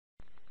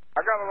I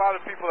got a lot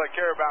of people that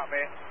care about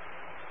me,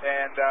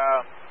 and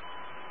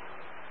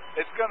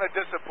it's going to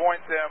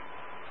disappoint them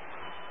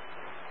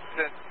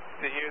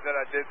to hear that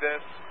I did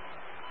this.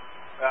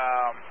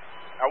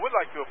 I would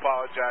like to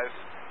apologize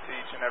to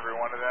each and every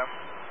one of them.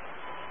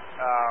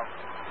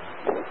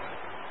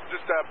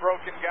 Just a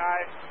broken guy.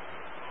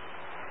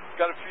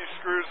 Got a few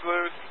screws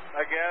loose,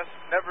 I guess.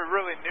 Never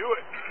really knew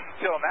it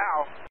until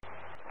now.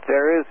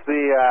 There is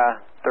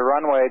the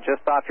runway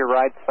just off your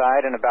right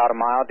side in about a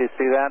mile. Do you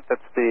see that?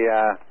 That's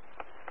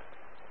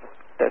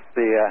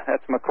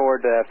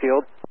McCord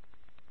Field.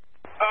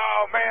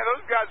 Oh man,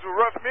 those guys will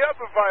rough me up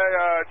if I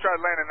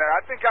tried landing there.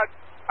 I think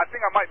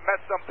I might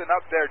mess something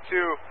up there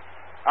too.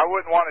 I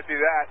wouldn't want to do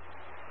that.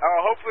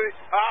 Hopefully,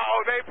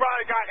 they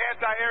probably got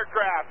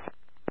anti-aircraft.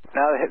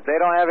 No, they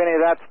don't have any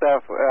of that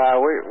stuff.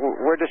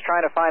 We're just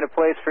trying to find a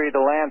place for you to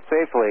land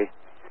safely.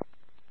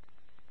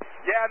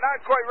 Yeah,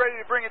 not quite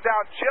ready to bring it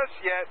down just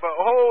yet, but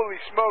holy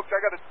smokes, I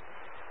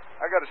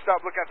gotta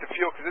stop looking at the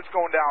fuel because it's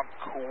going down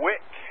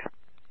quick.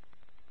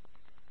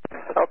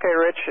 Okay,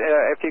 Rich,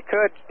 if you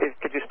could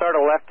you start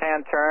a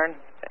left-hand turn,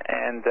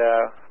 and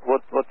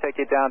we'll take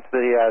you down to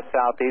the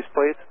southeast,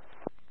 please.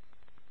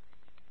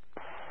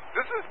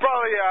 This is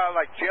probably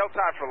like jail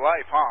time for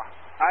life, huh?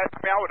 I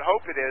mean, I would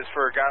hope it is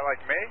for a guy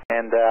like me.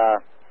 And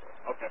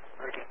okay,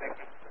 very good, thank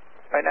you.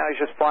 Right now he's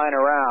just flying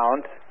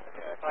around,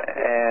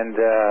 and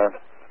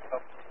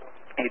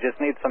he just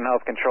needs some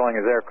help controlling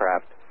his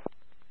aircraft.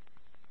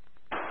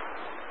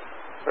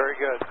 Very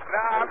good.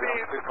 Nah, I mean,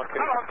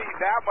 I don't need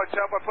that much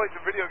help. I played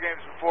some video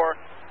games before.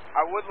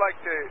 I would like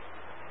to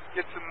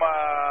get some,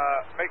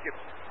 make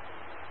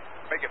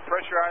it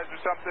pressurized or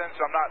something so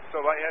I'm not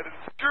so lightheaded.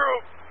 Screw!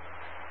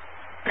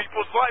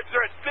 People's lives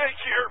are at stake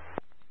here.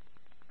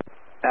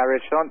 Now,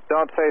 Rich,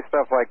 don't say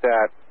stuff like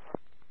that.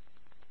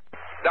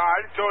 Nah,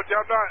 I just told you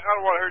I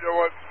don't want to hear no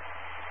one.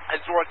 I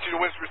just want you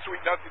to whisper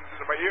sweet nothings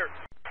into my ear.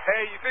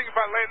 Hey, you think if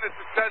I land this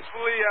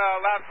successfully,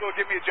 Alaska will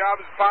give me a job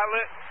as a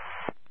pilot?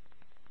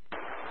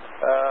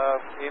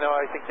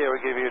 I think they would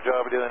give you a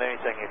job of doing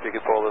anything if you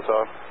could pull this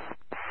off.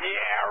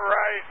 Yeah,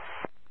 right.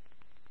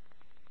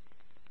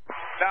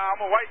 Nah,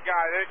 I'm a white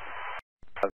guy.